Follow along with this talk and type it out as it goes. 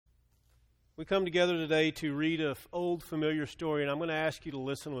We come together today to read an old familiar story, and I'm going to ask you to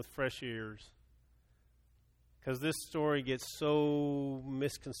listen with fresh ears because this story gets so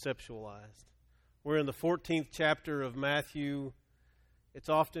misconceptualized. We're in the 14th chapter of Matthew. It's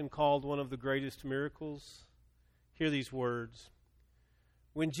often called one of the greatest miracles. Hear these words.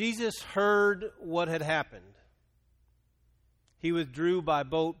 When Jesus heard what had happened, he withdrew by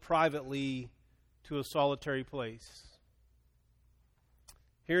boat privately to a solitary place.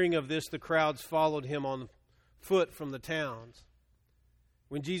 Hearing of this, the crowds followed him on foot from the towns.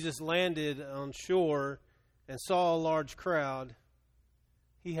 When Jesus landed on shore and saw a large crowd,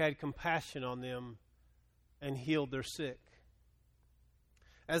 he had compassion on them and healed their sick.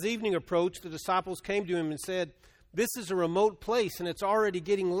 As evening approached, the disciples came to him and said, "This is a remote place and it's already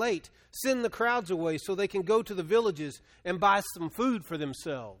getting late. Send the crowds away so they can go to the villages and buy some food for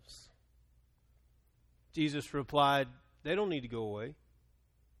themselves." Jesus replied, "They don't need to go away.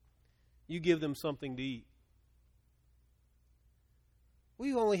 You give them something to eat."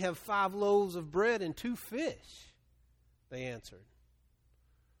 "We only have 5 loaves of bread and 2 fish," they answered.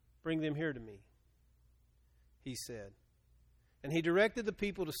 "Bring them here to me," he said. And he directed the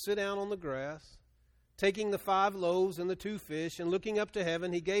people to sit down on the grass. Taking the 5 loaves and the 2 fish, and looking up to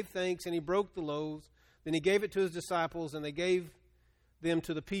heaven, he gave thanks, and he broke the loaves. Then he gave it to his disciples, and they gave them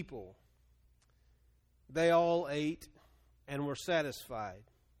to the people. They all ate and were satisfied.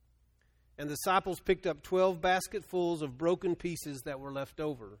 And the disciples picked up 12 basketfuls of broken pieces that were left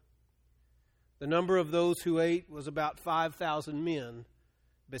over. The number of those who ate was about 5,000 men,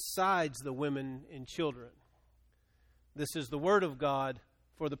 besides the women and children. This is the word of God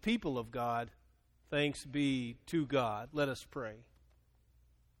for the people of God. Thanks be to God. Let us pray.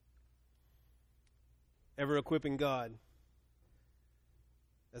 Ever-equipping God,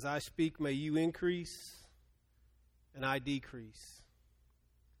 as I speak, may you increase and I decrease.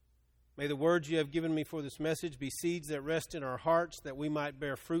 May the words you have given me for this message be seeds that rest in our hearts, that we might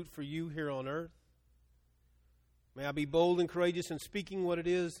bear fruit for you here on earth. May I be bold and courageous in speaking what it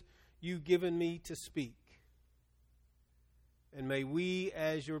is you've given me to speak. And may we,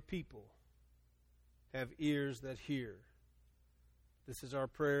 as your people, have ears that hear. This is our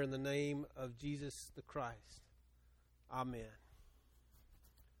prayer in the name of Jesus the Christ. Amen.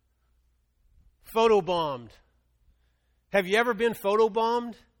 Photobombed. Have you ever been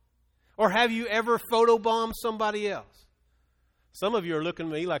photobombed? Or have you ever photobombed somebody else? Some of you are looking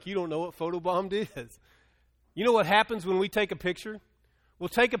at me like you don't know what photobombed is. You know what happens when we take a picture? We'll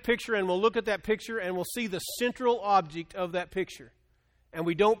take a picture and we'll look at that picture and we'll see the central object of that picture. And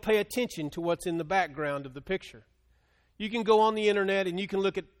we don't pay attention to what's in the background of the picture. You can go on the internet and you can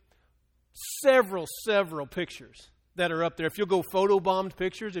look at several pictures that are up there. If you'll go photobombed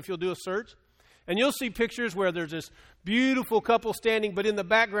pictures, if you'll do a search, and you'll see pictures where there's this beautiful couple standing, but in the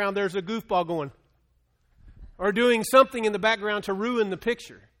background there's a goofball going, or doing something in the background to ruin the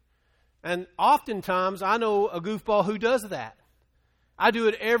picture. And oftentimes I know a goofball who does that. I do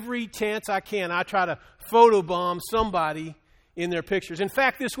it every chance I can. I try to photobomb somebody in their pictures. In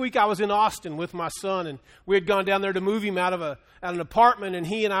fact, this week I was in Austin with my son, and we had gone down there to move him out of an apartment, and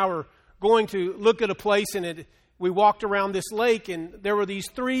he and I were going to look at a place, and we walked around this lake, and there were these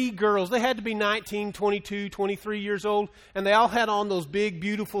 3 girls. They had to be 19, 22, 23 years old, and they all had on those big,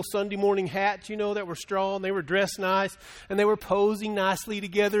 beautiful Sunday morning hats, that were straw, and they were dressed nice, and they were posing nicely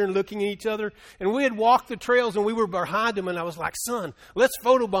together and looking at each other. And we had walked the trails, and we were behind them, and I was like, "Son, let's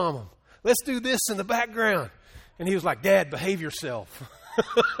photobomb them. Let's do this in the background." And he was like, "Dad, behave yourself."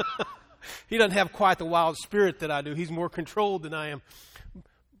 He doesn't have quite the wild spirit that I do. He's more controlled than I am.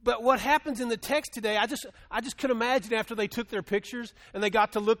 But what happens in the text today, I just could imagine after they took their pictures and they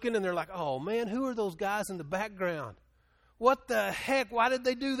got to looking and they're like, "Oh man, who are those guys in the background? What the heck? Why did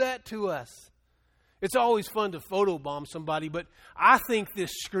they do that to us?" It's always fun to photobomb somebody, but I think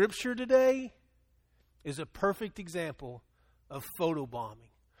this scripture today is a perfect example of photobombing.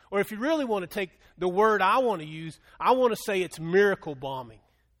 Or if you really want to take the word I want to use, I want to say it's miracle bombing.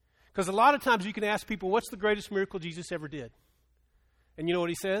 Because a lot of times you can ask people, what's the greatest miracle Jesus ever did? And you know what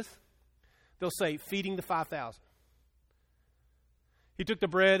he says? They'll say, feeding the 5,000. He took the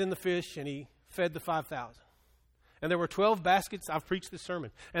bread and the fish and he fed the 5,000. And there were 12 baskets. I've preached this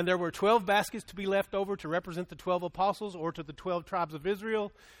sermon. And there were 12 baskets to be left over to represent the 12 apostles or to the 12 tribes of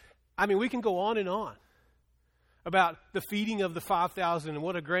Israel. I mean, we can go on and on about the feeding of the 5,000 and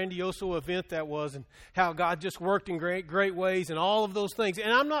what a grandioso event that was and how God just worked in great ways and all of those things.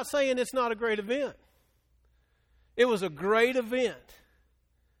 And I'm not saying it's not a great event. It was a great event.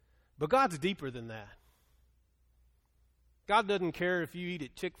 But God's deeper than that. God doesn't care if you eat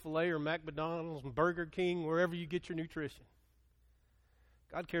at Chick-fil-A or McDonald's and Burger King, wherever you get your nutrition.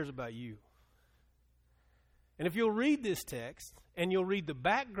 God cares about you. And if you'll read this text, and you'll read the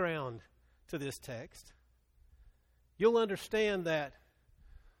background to this text, you'll understand that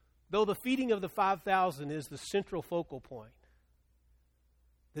though the feeding of the 5,000 is the central focal point,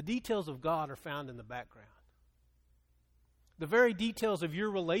 the details of God are found in the background. The very details of your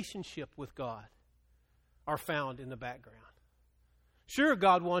relationship with God are found in the background. Sure,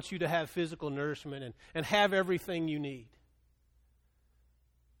 God wants you to have physical nourishment and have everything you need.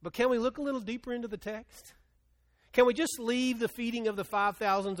 But can we look a little deeper into the text? Can we just leave the feeding of the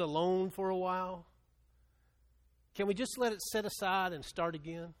 5,000s alone for a while? Can we just let it set aside and start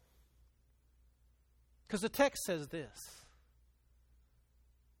again? Because the text says this.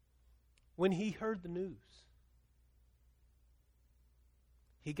 When he heard the news,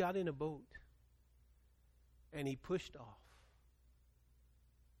 he got in a boat and he pushed off.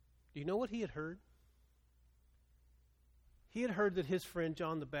 Do you know what he had heard? He had heard that his friend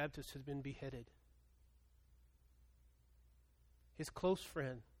John the Baptist had been beheaded. His close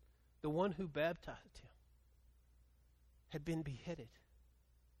friend, the one who baptized him, had been beheaded.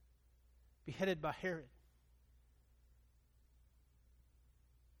 Beheaded by Herod.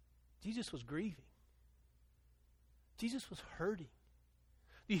 Jesus was grieving. Jesus was hurting.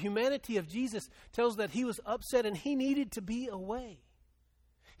 The humanity of Jesus tells that he was upset and he needed to be away.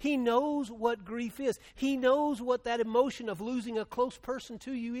 He knows what grief is. He knows what that emotion of losing a close person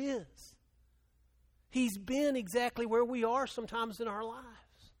to you is. He's been exactly where we are sometimes in our lives.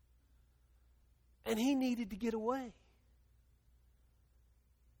 And he needed to get away.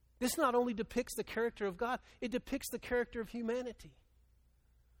 This not only depicts the character of God, it depicts the character of humanity.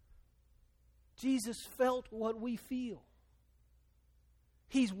 Jesus felt what we feel.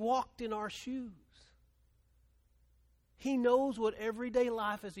 He's walked in our shoes. He knows what everyday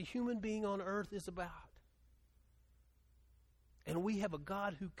life as a human being on earth is about. And we have a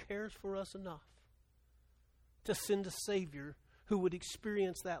God who cares for us enough to send a Savior who would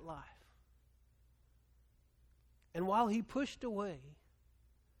experience that life. And while he pushed away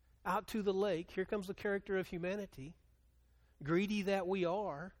out to the lake, here comes the character of humanity, greedy that we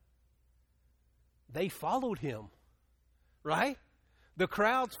are, they followed him, right? The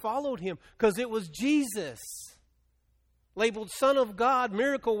crowds followed him because it was Jesus, labeled Son of God,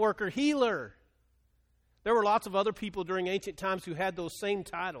 miracle worker, healer. There were lots of other people during ancient times who had those same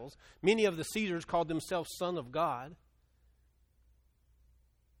titles. Many of the Caesars called themselves Son of God.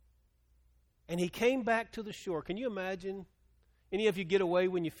 And he came back to the shore. Can you imagine? Any of you get away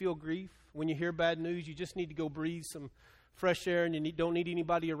when you feel grief? When you hear bad news, you just need to go breathe some fresh air and you don't need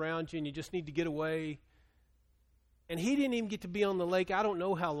anybody around you and you just need to get away. And he didn't even get to be on the lake, I don't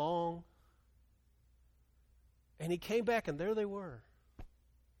know how long. And he came back and there they were.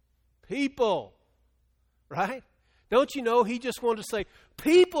 People. Right? Don't you know he just wanted to say,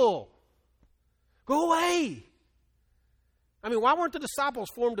 people, go away. I mean, why weren't the disciples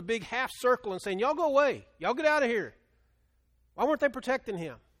formed a big half circle and saying, y'all go away. Y'all get out of here. Why weren't they protecting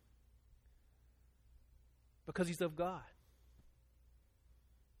him? Because he's of God.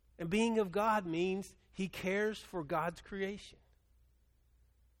 And being of God means he cares for God's creation.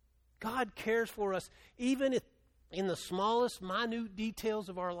 God cares for us even in the smallest, minute details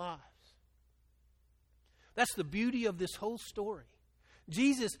of our lives. That's the beauty of this whole story.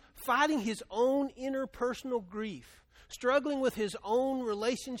 Jesus fighting his own interpersonal grief, struggling with his own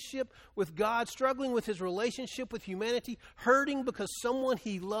relationship with God, struggling with his relationship with humanity, hurting because someone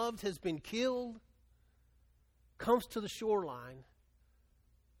he loved has been killed, comes to the shoreline,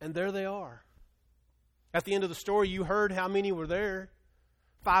 and there they are. At the end of the story, you heard how many were there.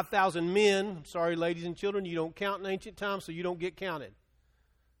 5,000 men. I'm sorry, ladies and children, you don't count in ancient times, so you don't get counted.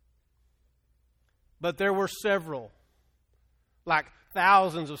 But there were several, like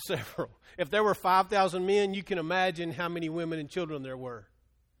thousands of several. If there were 5,000 men, you can imagine how many women and children there were.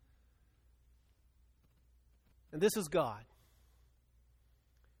 And this is God.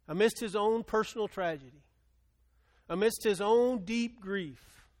 Amidst his own personal tragedy, amidst his own deep grief,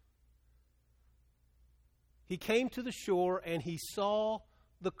 he came to the shore and he saw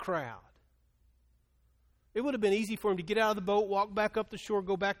the crowd. It would have been easy for him to get out of the boat, walk back up the shore,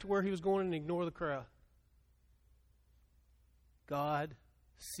 go back to where he was going and ignore the crowd. God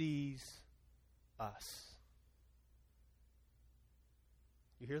sees us.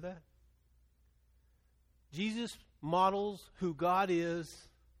 You hear that? Jesus models who God is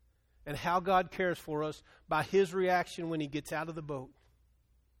and how God cares for us by his reaction when he gets out of the boat.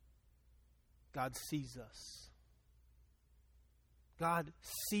 God sees us. God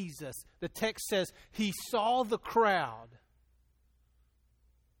sees us. The text says he saw the crowd.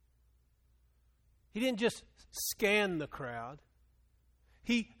 He didn't just scan the crowd.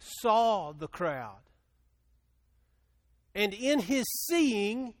 He saw the crowd. And in His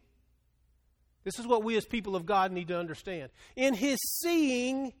seeing, this is what we as people of God need to understand. In His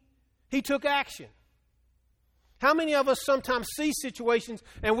seeing, He took action. How many of us sometimes see situations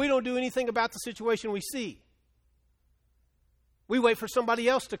and we don't do anything about the situation we see? We wait for somebody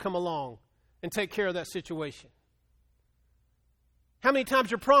else to come along and take care of that situation. How many times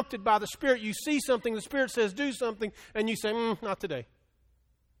you're prompted by the Spirit, you see something, the Spirit says do something, and you say, not today.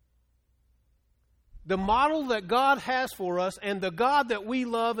 The model that God has for us and the God that we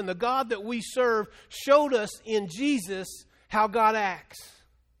love and the God that we serve showed us in Jesus how God acts.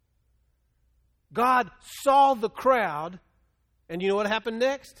 God saw the crowd, and you know what happened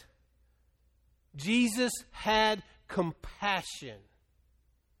next? Jesus had compassion.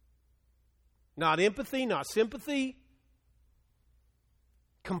 Not empathy, not sympathy.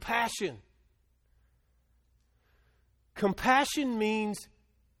 Compassion. Compassion means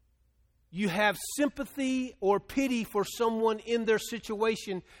you have sympathy or pity for someone in their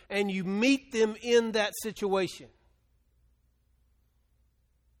situation and you meet them in that situation.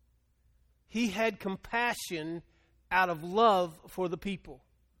 He had compassion out of love for the people.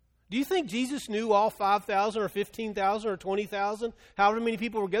 Do you think Jesus knew all 5,000 or 15,000 or 20,000, however many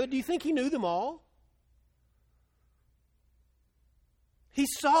people were gathered? Do you think He knew them all? He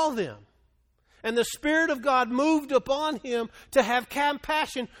saw them. And the Spirit of God moved upon Him to have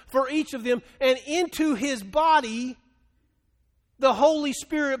compassion for each of them. And into His body, the Holy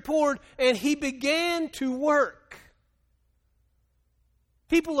Spirit poured and He began to work.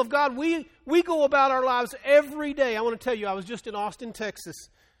 People of God, we go about our lives every day. I want to tell you, I was just in Austin, Texas.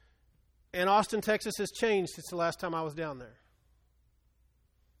 And Austin, Texas has changed since the last time I was down there.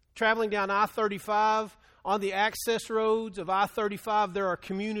 Traveling down I-35, on the access roads of I-35, there are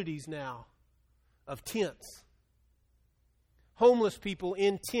communities now of tents. Homeless people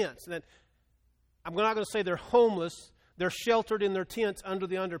in tents. And I'm not going to say they're homeless. They're sheltered in their tents under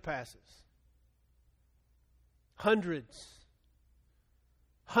the underpasses. Hundreds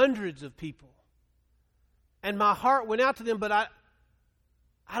of people. And my heart went out to them, but I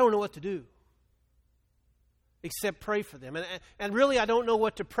don't know what to do except pray for them. And really, I don't know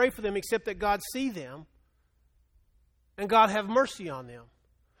what to pray for them except that God see them and God have mercy on them.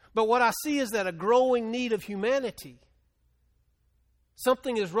 But what I see is that a growing need of humanity.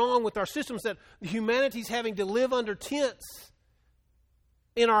 Something is wrong with our systems, that humanity's having to live under tents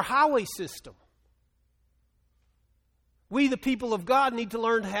in our highway system. We, the people of God, need to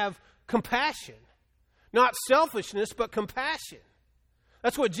learn to have compassion. Not selfishness, but compassion.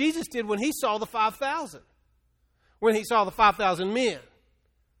 That's what Jesus did when He saw the 5,000. When He saw the 5,000 men.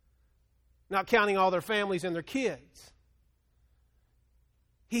 Not counting all their families and their kids.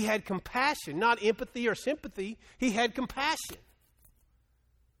 He had compassion, not empathy or sympathy. He had compassion.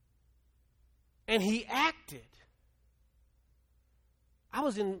 And He acted. I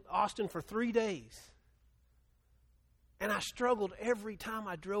was in Austin for 3 days. And I struggled every time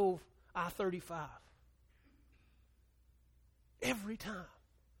I drove I-35. Every time.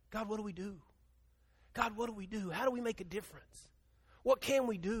 God, what do we do? God, what do we do? How do we make a difference? What can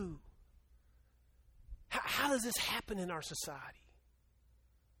we do? How does this happen in our society?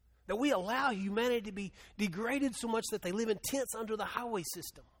 That we allow humanity to be degraded so much that they live in tents under the highway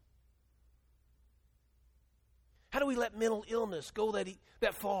system. How do we let mental illness go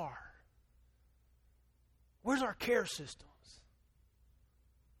that far? Where's our care systems?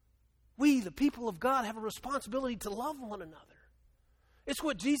 We, the people of God, have a responsibility to love one another. It's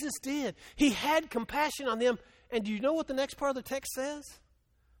what Jesus did. He had compassion on them. And do you know what the next part of the text says?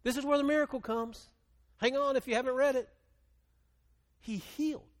 This is where the miracle comes. Hang on if you haven't read it. He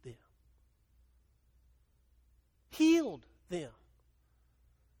healed them. Healed them.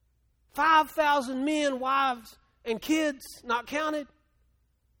 5,000 men, wives, and kids not counted.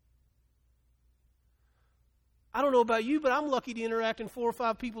 I don't know about you, but I'm lucky to interact in 4 or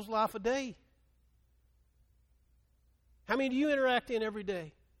 5 people's life a day. How many do you interact in every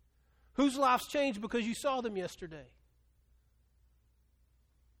day? Whose life's changed because you saw them yesterday?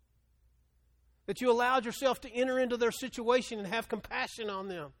 That you allowed yourself to enter into their situation and have compassion on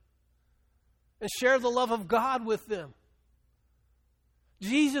them and share the love of God with them.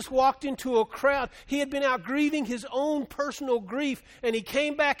 Jesus walked into a crowd. He had been out grieving His own personal grief, and He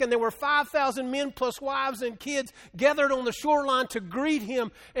came back, and there were 5,000 men plus wives and kids gathered on the shoreline to greet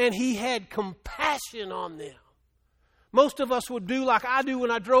Him, and He had compassion on them. Most of us would do like I do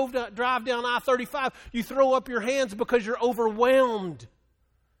when I drive down I-35. You throw up your hands because you're overwhelmed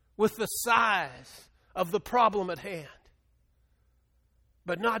with the size of the problem at hand.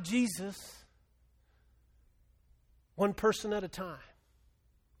 But not Jesus. One person at a time.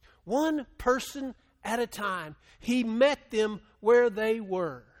 One person at a time. He met them where they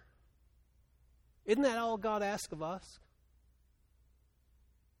were. Isn't that all God asks of us?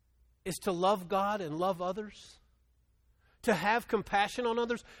 Is to love God and love others? To have compassion on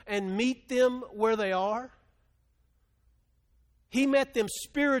others and meet them where they are? He met them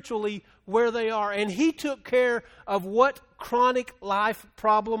spiritually where they are, and He took care of what chronic life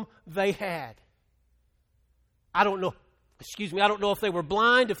problem they had. I don't know if they were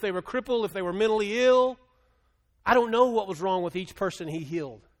blind, if they were crippled, if they were mentally ill. I don't know what was wrong with each person He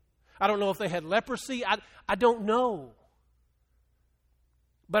healed. I don't know if they had leprosy. I don't know.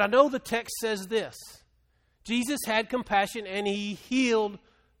 But I know the text says this. Jesus had compassion and He healed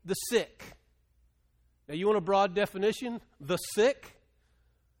the sick. Now, you want a broad definition? The sick?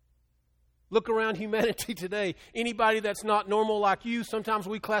 Look around humanity today. Anybody that's not normal like you, sometimes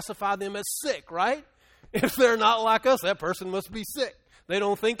we classify them as sick, right? If they're not like us, that person must be sick. They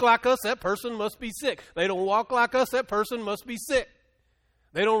don't think like us, that person must be sick. They don't walk like us, that person must be sick.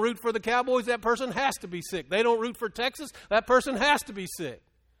 They don't root for the Cowboys, that person has to be sick. They don't root for Texas, that person has to be sick.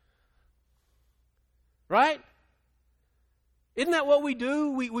 Right? Isn't that what we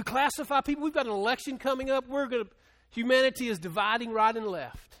do? We classify people. We've got an election coming up. Humanity is dividing right and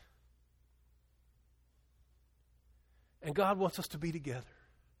left. And God wants us to be together.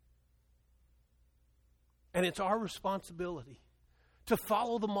 And it's our responsibility to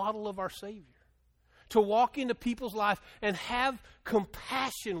follow the model of our Savior, to walk into people's life and have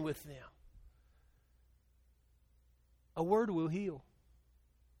compassion with them. A word will heal.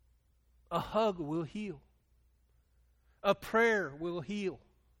 A hug will heal. A prayer will heal.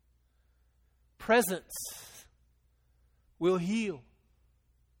 Presence will heal.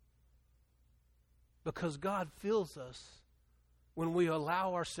 Because God fills us when we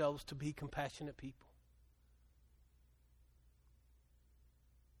allow ourselves to be compassionate people.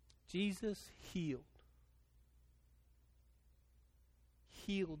 Jesus healed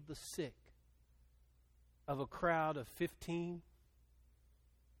the sick of a crowd of 15,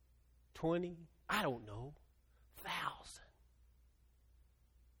 20, I don't know, 1,000.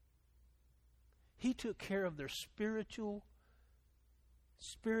 He took care of their spiritual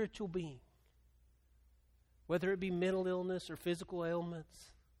being. Whether it be mental illness or physical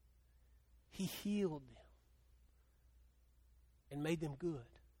ailments, He healed them and made them good.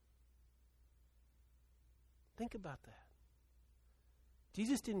 Think about that.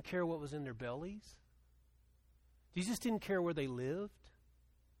 Jesus didn't care what was in their bellies. Jesus didn't care where they lived.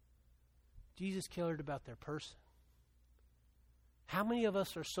 Jesus cared about their person. How many of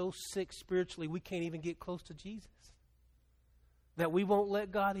us are so sick spiritually we can't even get close to Jesus? That we won't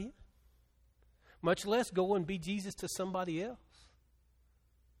let God in? Much less go and be Jesus to somebody else.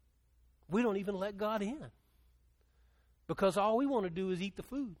 We don't even let God in. Because all we want to do is eat the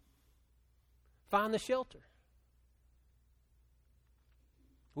food. Find the shelter.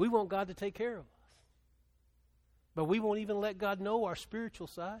 We want God to take care of us. But we won't even let God know our spiritual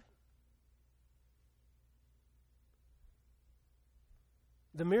side.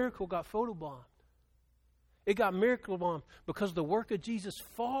 The miracle got photobombed. It got miracle bombed because the work of Jesus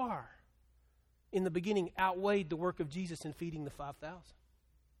far in the beginning outweighed the work of Jesus in feeding the 5,000.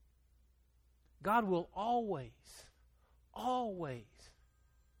 God will always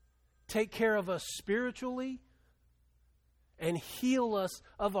take care of us spiritually and heal us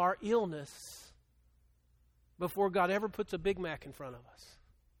of our illness before God ever puts a Big Mac in front of us.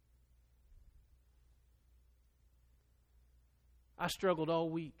 I struggled all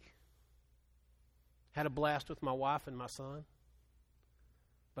week. Had a blast with my wife and my son,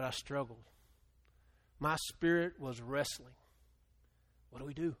 but I struggled. My spirit was wrestling. What do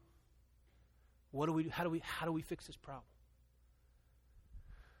we do? How do we fix this problem?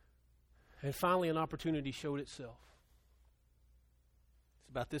 And finally an opportunity showed itself. It's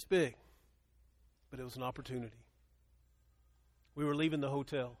about this big, but it was an opportunity. We were leaving the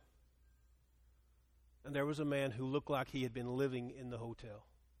hotel, and there was a man who looked like he had been living in the hotel.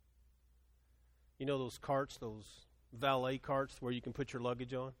 You know those carts, those valet carts where you can put your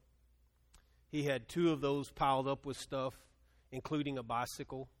luggage on? He had 2 of those piled up with stuff, including a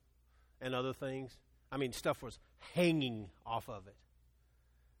bicycle and other things. I mean, stuff was hanging off of it.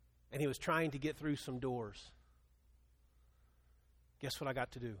 And he was trying to get through some doors. Guess what I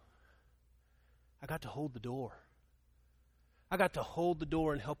got to do? I got to hold the door. I got to hold the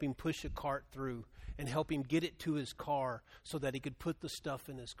door and help him push a cart through and help him get it to his car so that he could put the stuff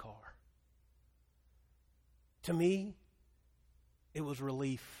in his car. To me, it was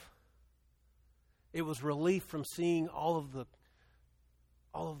relief. It was relief from seeing all of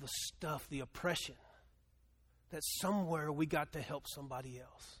the stuff, the oppression, that somewhere we got to help somebody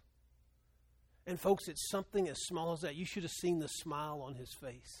else. And folks, it's something as small as that. You should have seen the smile on his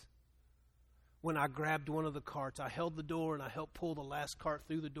face. When I grabbed one of the carts, I held the door and I helped pull the last cart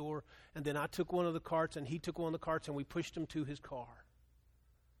through the door. And then I took one of the carts and he took one of the carts and we pushed him to his car.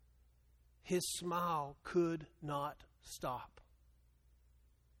 His smile could not stop.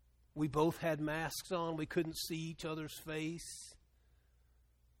 We both had masks on. We couldn't see each other's face.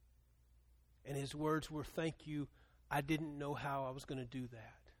 And his words were, "Thank you. I didn't know how I was going to do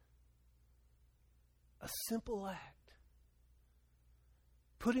that." A simple act.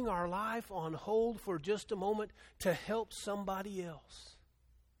 Putting our life on hold for just a moment to help somebody else.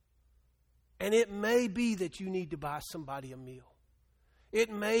 And it may be that you need to buy somebody a meal. It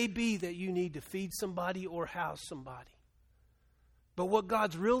may be that you need to feed somebody or house somebody. But what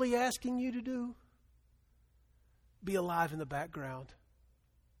God's really asking you to do, be alive in the background.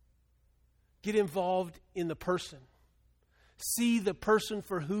 Get involved in the person. See the person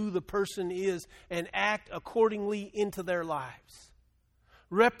for who the person is and act accordingly into their lives.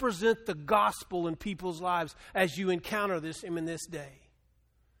 Represent the gospel in people's lives as you encounter this in this day.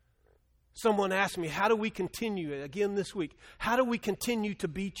 Someone asked me, how do we continue, again this week, how do we continue to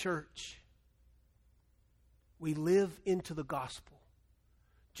be church? We live into the gospel,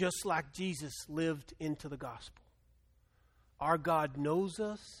 just like Jesus lived into the gospel. Our God knows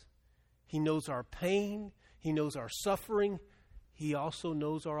us. He knows our pain. He knows our suffering. He also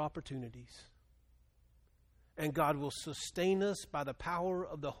knows our opportunities. And God will sustain us by the power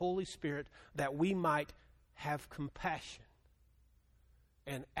of the Holy Spirit that we might have compassion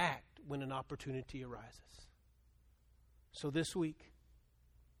and act when an opportunity arises. So this week,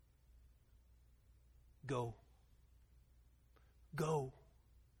 go. Go.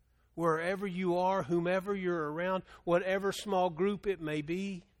 Wherever you are, whomever you're around, whatever small group it may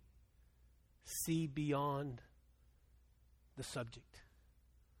be, see beyond the subject.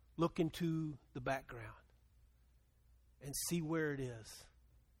 Look into the background and see where it is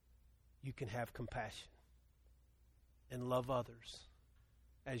you can have compassion and love others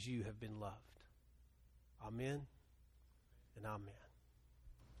as you have been loved. Amen and amen.